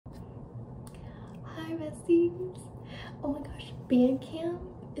Hi besties. Oh my gosh, band camp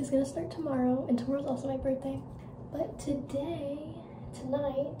is gonna start tomorrow, and tomorrow's also my birthday. But tonight,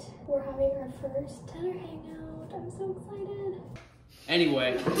 we're having our first Tenor hangout. I'm so excited.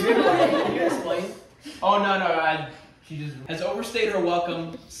 Anyway, can you explain? Oh no, she just has overstayed her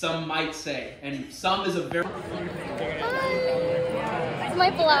welcome, some might say, and some is a very. Hi, it's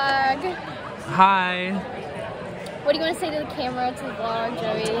my vlog. Hi. What do you want to say to the camera, to the vlog,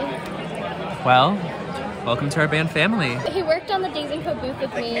 Joey? Well, welcome to our band family. He worked on the Days and Co booth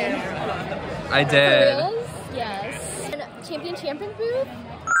with me. I did. For reals? Yes. And champion booth?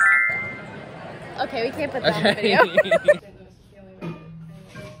 Okay, we can't put that in the video.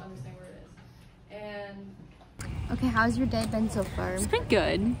 Okay, how's your day been so far? It's been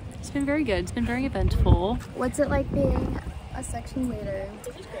good. It's been very good. It's been very eventful. What's it like being a section leader?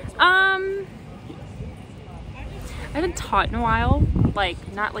 I haven't taught in a while. Like,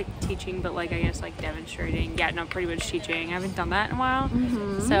 not like teaching, but like I guess like demonstrating. Yeah, no, pretty much teaching. I haven't done that in a while.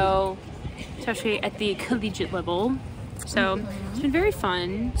 So, especially at the collegiate level. So, it's been very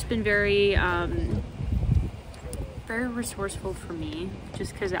fun. It's been very, very resourceful for me.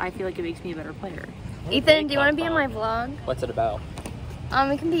 Just because I feel like it makes me a better player. Ethan, do you want to be in my vlog? What's it about?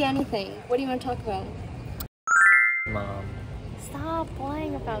 It can be anything. What do you want to talk about? Mom. Stop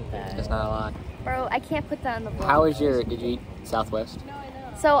lying about that. It's not a lot. Bro, I can't put that in the vlog. How was did you eat Southwest?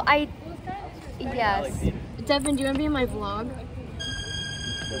 So yes. Devin, do you want to be in my vlog?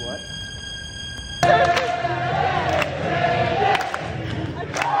 What?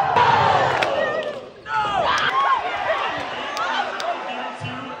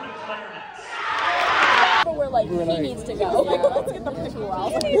 He needs to go. Let's get the picture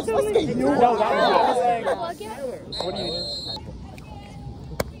out. What do you do?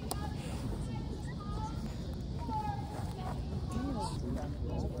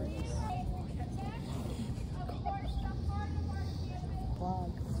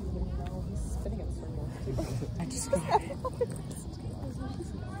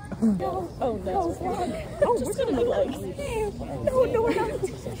 Oh no. Oh, we're gonna look like. No, we're not.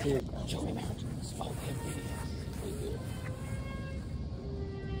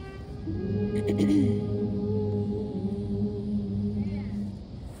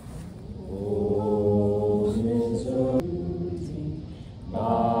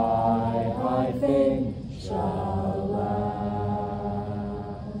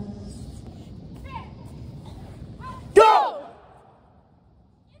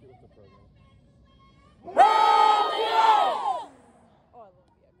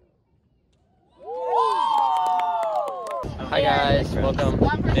 Hi guys, welcome.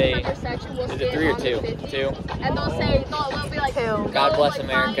 Hey, is it 3 or 2? 2? And they'll be like 2. God bless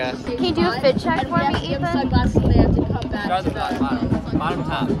America. Can you do a fit check for me, Ethan? Start at the bottom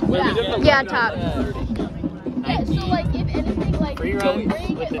top. Yeah, top. Yeah, so like if anything like... Are we going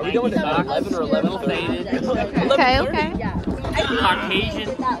with 11 or 11 faded? Okay. Caucasian.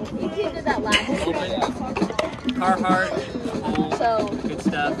 Carhartt. So, Good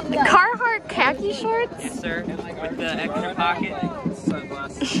stuff. the Carhartt khaki shorts? Yes, sir. With the extra pocket.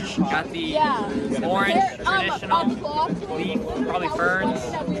 Sunglasses. Got the orange traditional leaf, probably ferns.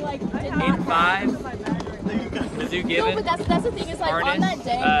 8.5 Mizzou Given. No, but that's the thing is like harness, on that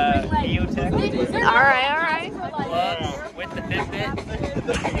day, Neotech. Alright. Gloves with the Fitbit.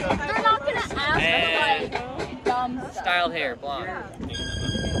 They're not gonna ask for like dumb stuff. Styled hair, blonde.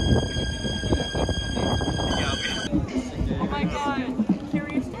 Oh my god.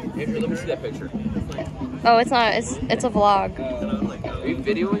 Here, let me see that picture. Oh, it's not. It's a vlog. Are you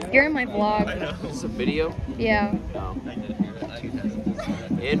videoing? You're in my vlog. It's a video? Yeah. No.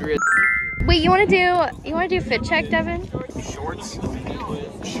 Andrea. Wait, you wanna do fit check, Devin? Shorts.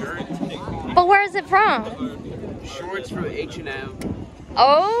 Shirt. But where is it from? Shorts from H&M.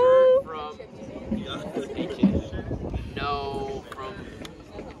 Oh. From H&M. No, from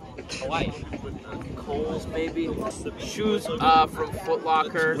Hawaii. Kohl's maybe. Shoes from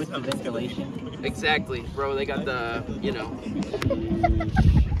FootLocker. With the ventilation. Exactly, bro. They got the,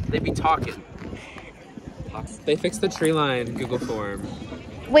 they be talking. They fixed the tree line Google form.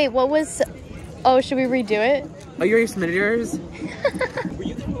 Wait, what was? Oh, should we redo it? Oh, you already submitted yours?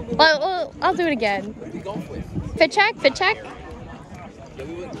 Well, I'll do it again. Fit check.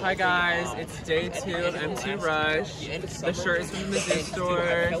 Hi guys, it's day 2 of M2 Rush. The shirt is from the Mizzou store.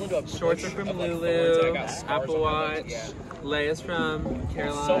 Shorts are from Lulu. Apple Watch. Leia's from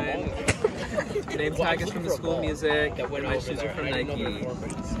Caroline. Name tag is from the School of Music. And my shoes are from Nike.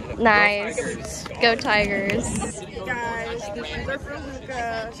 Nice. Go Tigers. Guys, the shoes are from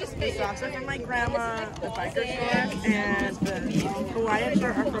Hoka, the socks are from my grandma, the biker shorts, and the Hawaiian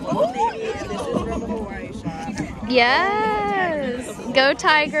shirt are from Old Navy, and this is from the Hawaii shop. Yes. Go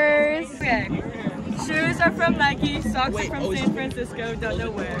Tigers. Okay. Shoes are from Nike. Socks are from San Francisco. Don't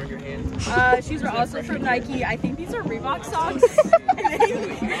know where. Shoes are also from Nike. I think these are Reebok socks. I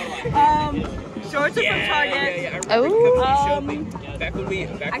think. Shorts are from Target.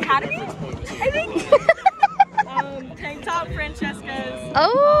 Academy, I think. Tank top, Francesca's.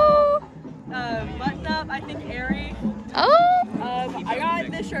 Button up, I think Aerie. I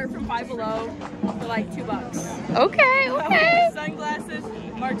got this shirt from Five Below for like $2. Okay. Sunglasses,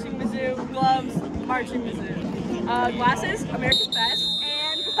 Marching Mizzou. Gloves, Marching Mizzou. Glasses, American Best,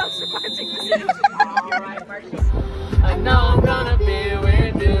 and gloves for Marching Mizzou. Alright, Marching. I know I'm gonna be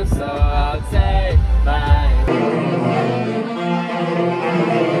with you, so I'll say bye.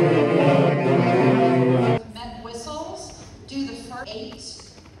 Whistles, do the first 8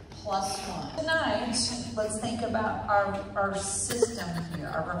 plus 1. Tonight, let's think about our system here,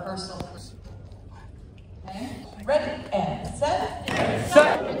 our rehearsal. Okay? Ready and set.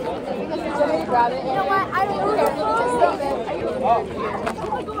 Set. You know what? I don't know.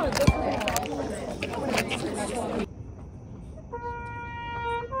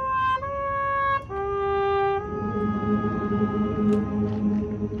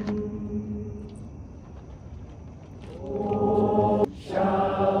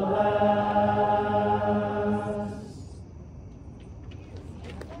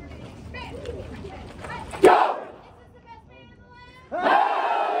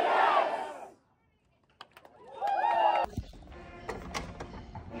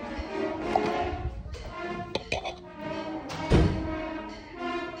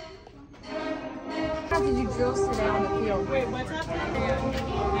 How did you drills today on the field? Wait, what's happening?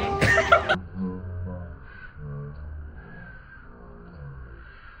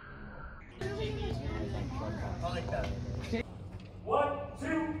 I like that. 1, 2,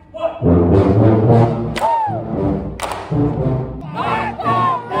 1.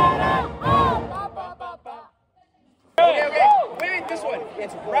 Okay. Wait, this one.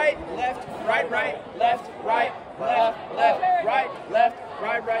 It's right, left, right, left, right, left, right, left,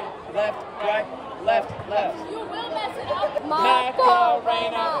 right, left, right, left. You will mess it up.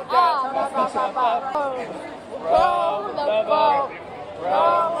 Macarena, roll the boat.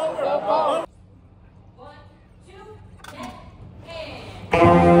 Roll the boat. 1, 2,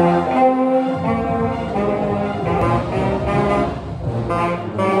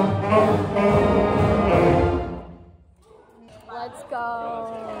 let's go.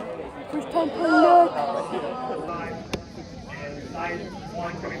 First time playing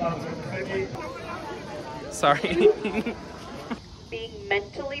Sorry. Being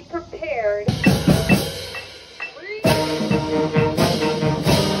mentally prepared.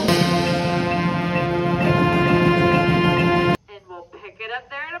 And we'll pick it up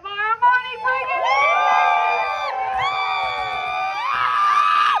there tomorrow morning. Bring it in!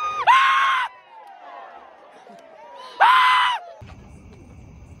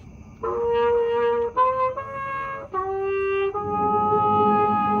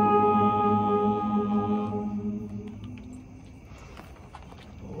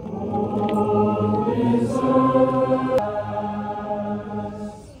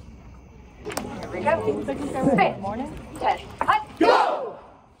 Okay. Morning. 10. Hot. Go!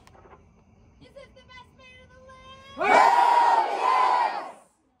 Is it the best man in the land? Hell yes!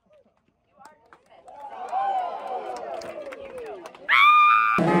 You are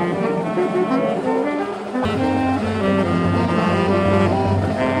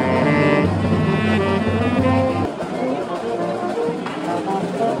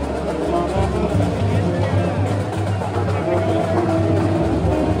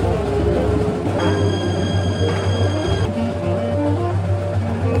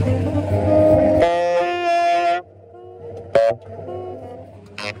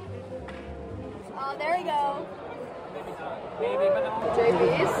Oh, there we go. Maybe, but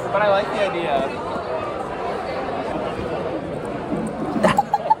JB's. I like the idea.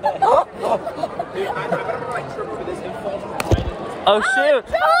 Oh shoot!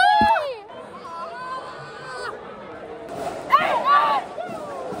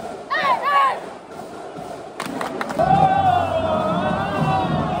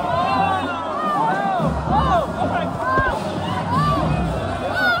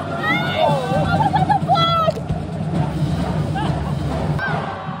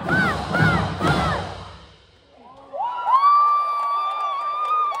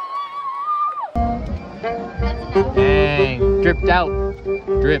 Dang, dripped out.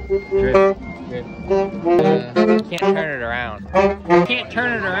 Drip, drip. Can't turn it around. Can't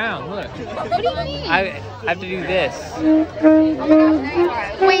turn it around. Look. What do you mean? I have to do this.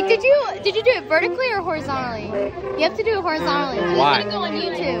 Wait, did you do it vertically or horizontally? You have to do it horizontally. Why? It's gonna go on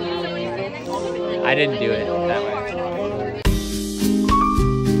YouTube. I didn't do it that way.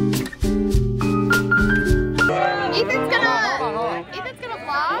 Ethan's gonna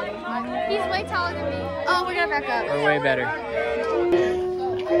vlog. He's way taller than me. Oh, we're gonna back up. We're way better.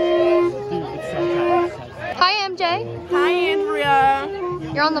 Hi, MJ. Hi, Andrea.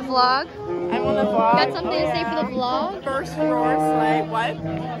 You're on the vlog. I'm on the vlog. Got something to say for the vlog? First roar sleigh. What?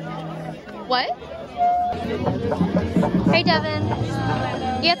 What? Hey, Devin.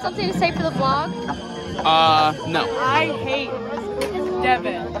 You got something to say for the vlog? No. I hate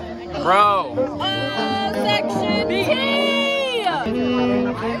Devin. Bro. Section T!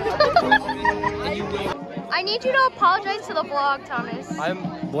 I need you to apologize to the vlog, Thomas.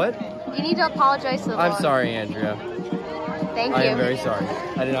 What? You need to apologize to the vlog. I'm sorry, Andrea. Thank you. I am very sorry.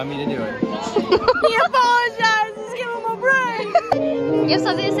 I did not mean to do it. He apologized. Just give him a break. You have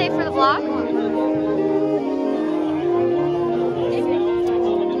something to say for the vlog?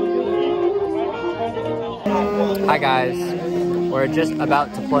 Hi guys. We're just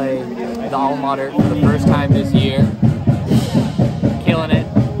about to play the alma mater for the first time this year. Killing it.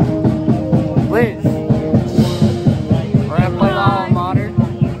 Liz. We're gonna play the alma mater.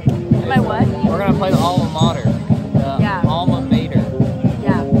 My what? We're gonna play the alma mater. Yeah. Alma mater.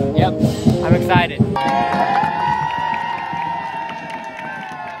 Yeah. Yep. I'm excited.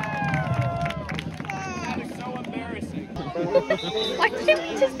 That is so embarrassing. Why can't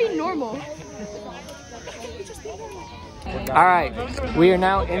we just be normal? All right, we are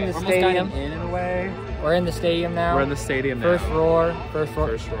now in the stadium. In a way. We're in the stadium now. We're in the stadium now. First roar. First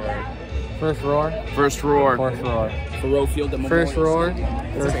roar. First roar. First roar. First roar. First roar. Thoreau Field at First roar.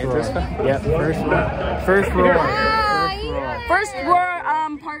 First roar. Yep. First roar. First roar. First roar,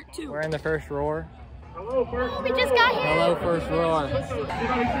 part 2. We're in the first roar. We just got here. Hello, first roar.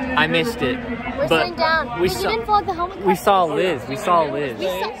 I missed it. We're sitting down. We You saw. didn't vlog the helmet. We saw Liz. We saw Liz.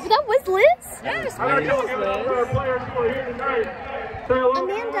 That was Liz? Yes, Amanda,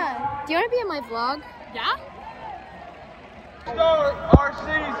 do you want to be in my vlog? Yeah? Start our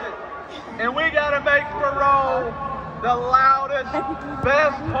season, and we got to make Thoreau the loudest,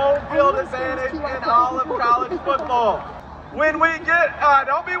 best home field advantage in all of college football. When we get,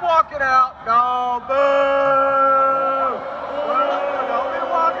 don't be walking out. No, boo! Boo! Don't be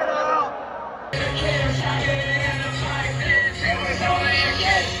walking out.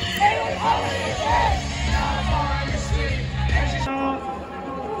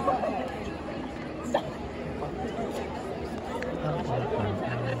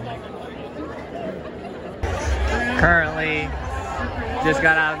 Currently, just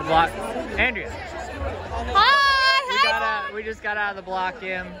got out of the block. Andrea. Hi! We just got out of the block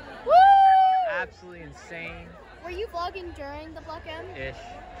M. Woo! Absolutely insane. Were you vlogging during the block M? Ish.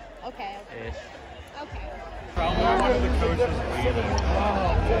 Okay. Ish. Okay. One of the coaches leaving.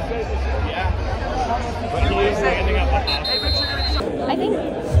 But he is ending up the hospital. I think.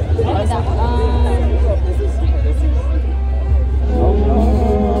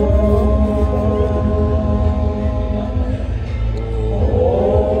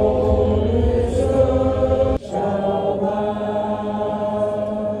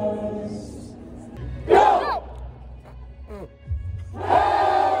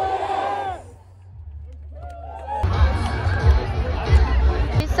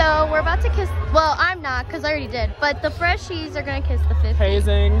 So we're about to kiss. Well, I'm not, because I already did. But the freshies are gonna kiss the 50.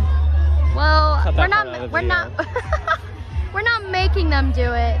 Hazing. Well, Cut we're that part out of the not. We're not making them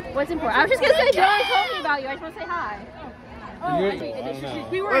do it. What's important? I was just gonna say, Dylan told me about you. I just want to say hi.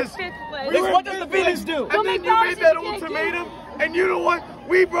 We were in 5th place. What does the Phoenix do? And then you made that ultimatum, and you know what?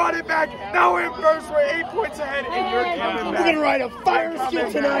 We brought it back. Now we're in first. We're 8 points ahead, and you're coming back. We're gonna ride a fire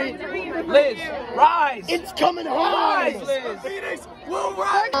skid tonight. Liz, rise. It's coming home. Rise, Liz. Phoenix will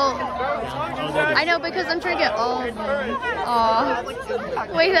rise. Oh, I know, because I'm trying to get all of them. Aw.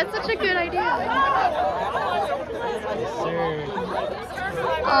 Wait, that's such a good idea.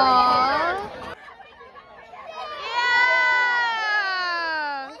 Aww.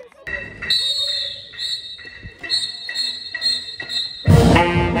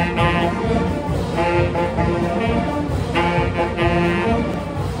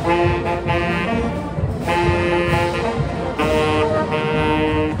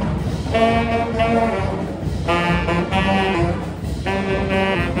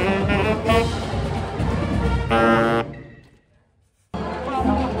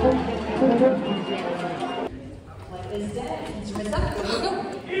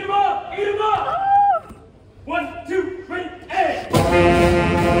 Eat him up! Eat him up!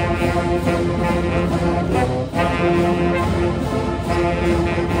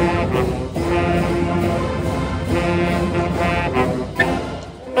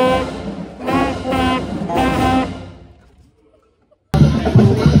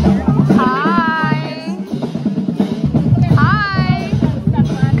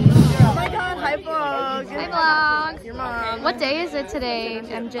 What day is it today,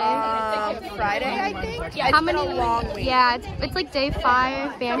 MJ? Friday, I think. Yeah, how many? A long week. Yeah, it's like day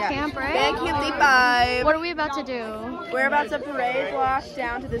 5 band camp, right? Band camp day 5. What are we about to do? We're about to parade walk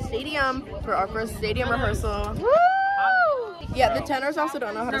down to the stadium for our first stadium rehearsal. Woo! Yeah, the tenors also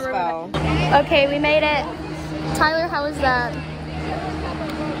don't know how to spell. Okay, we made it. Tyler, how was that?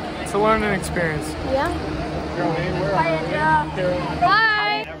 It's a learning experience. Yeah. Hi, Andrea.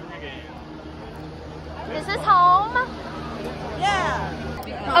 Hi. Is this home?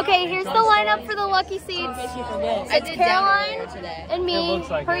 Yeah. Okay, here's the lineup for the lucky seats. It's Caroline and me,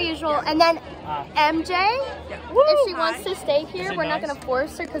 per usual, and then MJ. If she wants to stay here, we're not gonna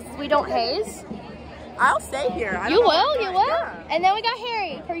force her because we don't haze. I'll stay here. You will? Yeah. And then we got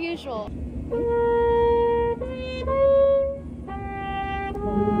Harry, per usual.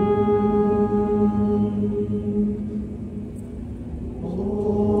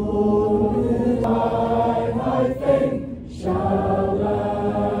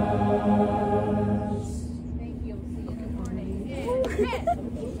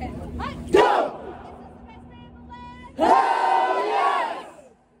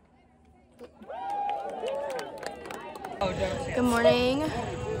 Good morning.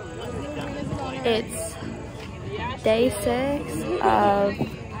 It's day 6 of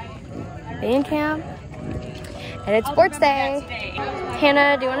band camp, and it's sports day.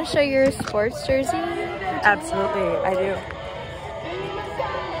 Hannah, do you want to show your sports jersey? Absolutely, I do.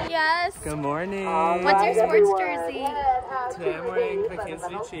 Yes. Good morning. What's your sports jersey? Today I'm wearing the Kansas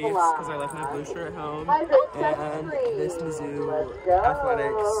City Chiefs because I left my blue shirt at home, and this Mizzou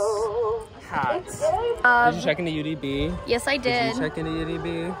Athletics hat. Did you check into UDB? Yes, I did. Did you check into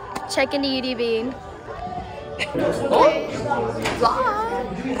UDB? Check into UDB.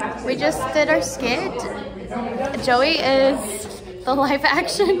 We just did our skit. Joey is the live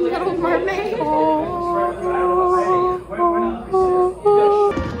action Little Mermaid.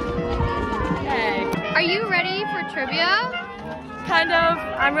 Hey. Are you ready for trivia? Kind of.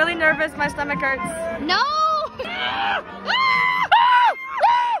 I'm really nervous. My stomach hurts. No!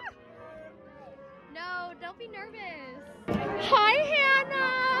 No, don't be nervous. Hi,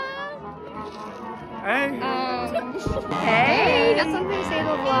 Hannah. Hey. Hey. Got something to say in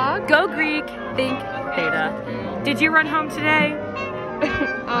the vlog? Go Greek. Think Theta. Did you run home today?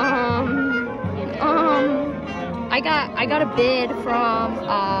 I got a bid from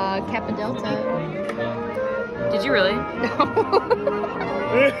Kappa Delta. Did you really? No.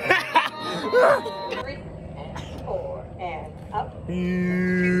 3, 4, and up. 2,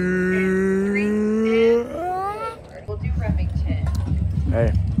 3, and we'll do Remington. Hey.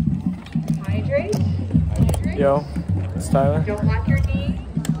 Hydrate. Yo, it's Tyler. Don't lock your knee.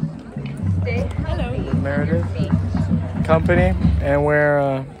 Stay healthy. Meredith. Company, and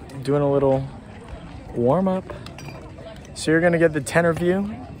we're doing a little warm-up. So you're gonna get the Tenor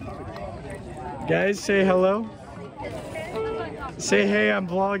view. Guys, say hello. Say hey, I'm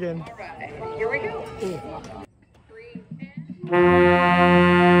vlogging. All right, here we go. 3,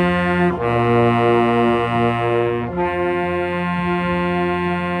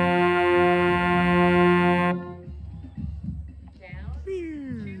 down. 2,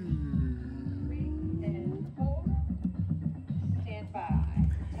 3, and 4. Stand by.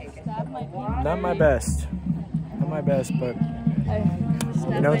 Take it. Not my best. Not my best, but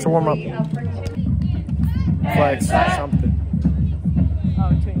you know it's a warm-up. Flex, something. Oh,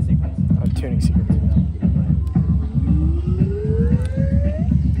 tuning sequence. Oh, tuning sequence.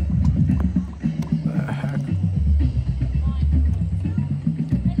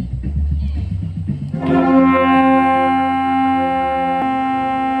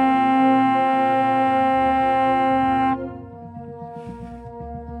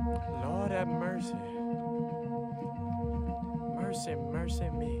 Lord have mercy. Mercy, mercy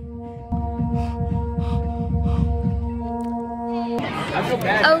me.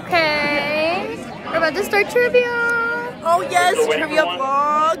 Okay. We're about to start trivia. Oh yes, trivia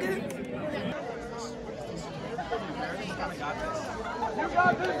vlog.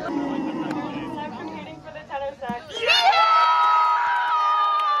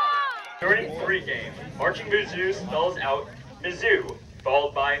 During 3 game, marching Mizzou spells out Mizzou,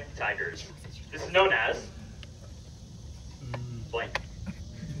 followed by Tigers. This is known as blank.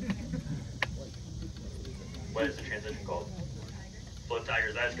 What is the transition called? Float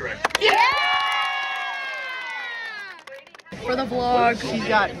Tigers, that is correct. For the vlog. she's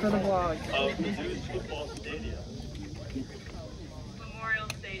got for the vlog. Of Mizzou's football stadium. Memorial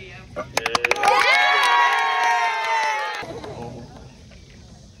Stadium.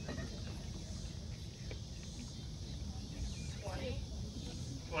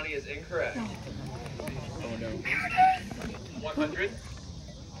 Is incorrect. Oh no. 100?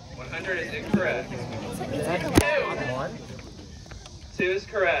 100 is incorrect. Two is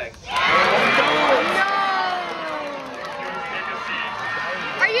correct.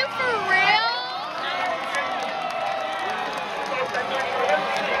 Are you for real?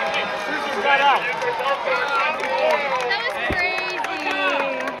 That was crazy.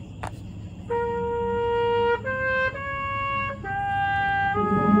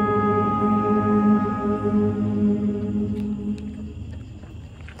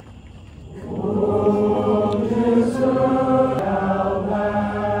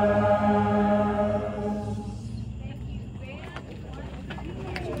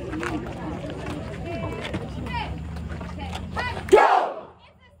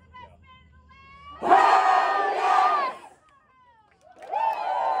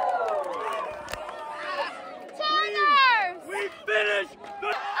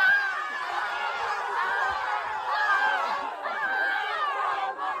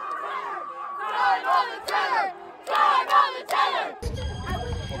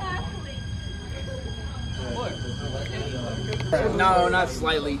 No, not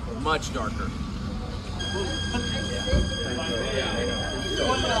slightly. Much darker.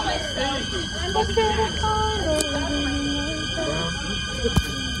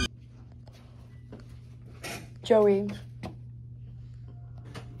 Joey,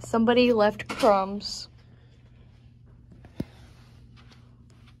 somebody left crumbs.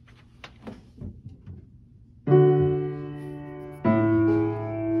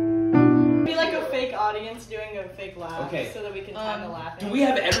 Be like a fake audience doing a fake laugh, Okay. so that we can time the laughing. Do we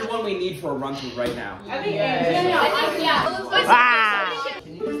have everyone we need for a run through right now? I think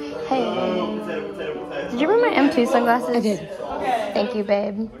Hey, did you bring my M2 sunglasses? I did. Okay. Thank you,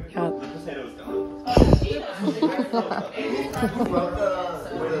 babe.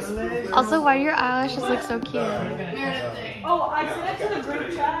 Also, why do your eyelashes look so cute? Oh, I sent it to the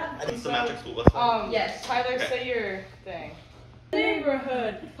group chat. Yes. Tyler, say your thing.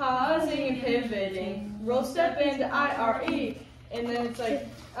 Neighborhood, pausing and pivoting, roll step into IRE, and then it's like,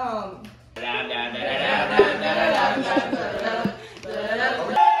 Now,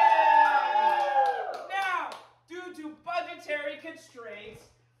 due to budgetary constraints,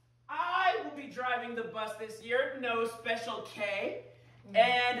 I will be driving the bus this year, no special K,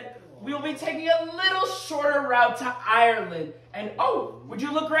 and we will be taking a little shorter route to Ireland. And oh, would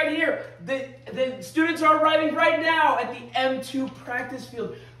you look right here? The students are arriving right now at the M2 practice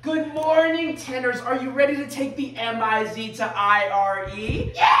field. Good morning, Tenors. Are you ready to take the MIZ to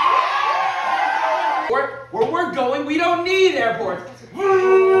IRE? Yeah! Where we're going, we don't need airports. is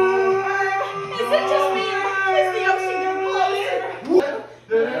it just me? Is the ocean getting closer?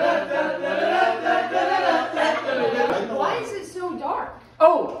 Why is it so dark?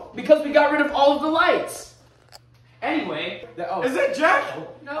 Oh, because we got rid of all of the lights. Anyway, Is it Jack?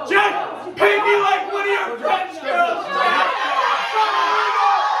 No. Jack, paint me like one of your French girls.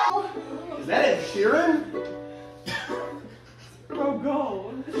 Is that Ed Sheeran? Bro,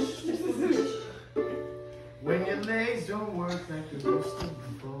 go. When your legs don't work like they used to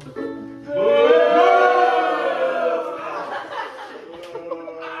before.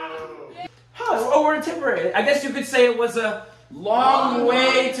 Oh, we're in Tipperary. I guess you could say it was a long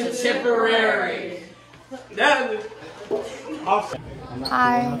way to Tipperary.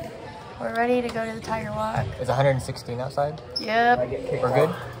 Hi, we're ready to go to the Tiger Walk. It's 116 outside. Yep. We're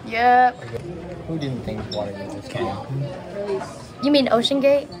good? Yep. Who didn't think Watergate was canon? You mean Ocean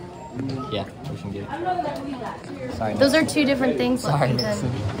Gate? Yeah, Ocean Gate. Sorry, Those are two different things. Sorry,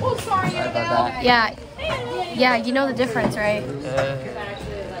 Lexington. Nixon. Sorry about that. Yeah. Yeah, you know the difference, right?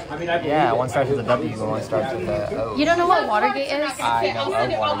 Yeah, one starts with a W and one starts with a O. You don't know what Watergate is? I know of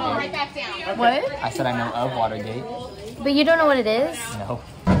Watergate. What? I said I know of Watergate. But you don't know what it is? No.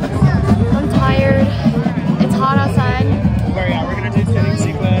 I'm tired. It's hot outside. But yeah, we're gonna do tuning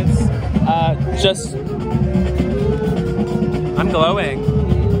sequence. I'm glowing.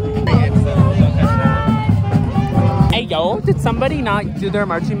 Hey yo, did somebody not do their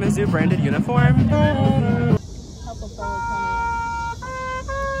Marching Mizzou branded uniform?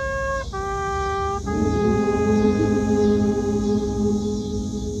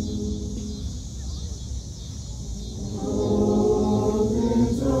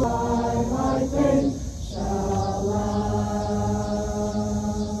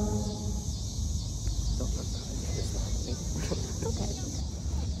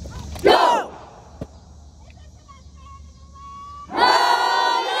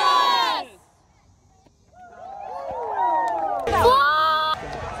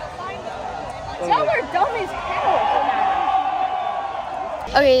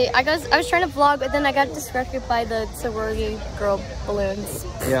 Okay, I was trying to vlog, but then I got distracted by the sorority girl balloons.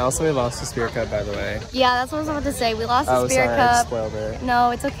 Yeah, also we lost the Spirit Cup, by the way. Yeah, that's what I was about to say. We lost the Spirit sorry, Cup. I spoiled it. No,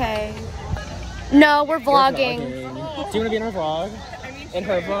 it's okay. No, we're vlogging. Do you want to be in our vlog? In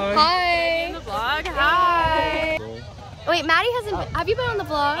her vlog? Hi. In the vlog? Hi. Wait, Maddie hasn't. Have you been on the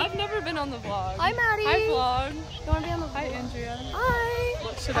vlog? I've never been on the vlog. Hi, Maddie. Hi, vlog. You want to be on the vlog? Hi, Andrea. Hi.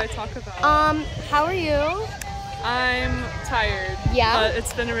 What should I talk about? How are you? I'm tired. Yeah. But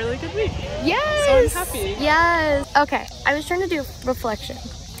it's been a really good week. Yes. So I'm happy. Yes. Okay, I was trying to do reflection.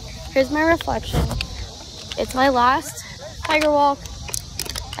 Here's my reflection. It's my last Tiger Walk.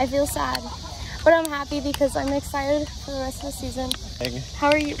 I feel sad, but I'm happy because I'm excited for the rest of the season.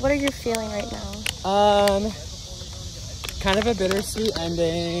 How are you? What are you feeling right now? Kind of a bittersweet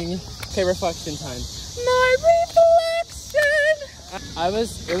ending. Okay, reflection time. My reflection.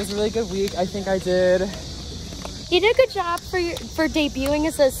 It was a really good week. I think I did. You did a good job for debuting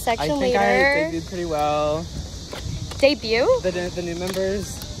as a section leader. I debuted pretty well. Debut? The new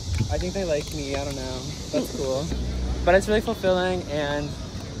members, I think they like me. I don't know. That's cool. But it's really fulfilling, and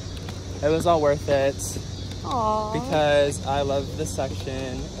it was all worth it. Aww. Because I love this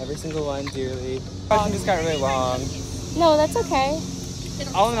section, every single one dearly. The section just got really long. No, that's okay.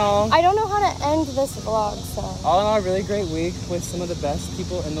 All in all, I don't know how to end this vlog, so. All in all, a really great week with some of the best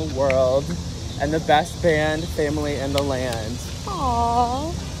people in the world and the best band family in the land.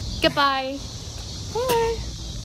 Aww. Goodbye. Bye.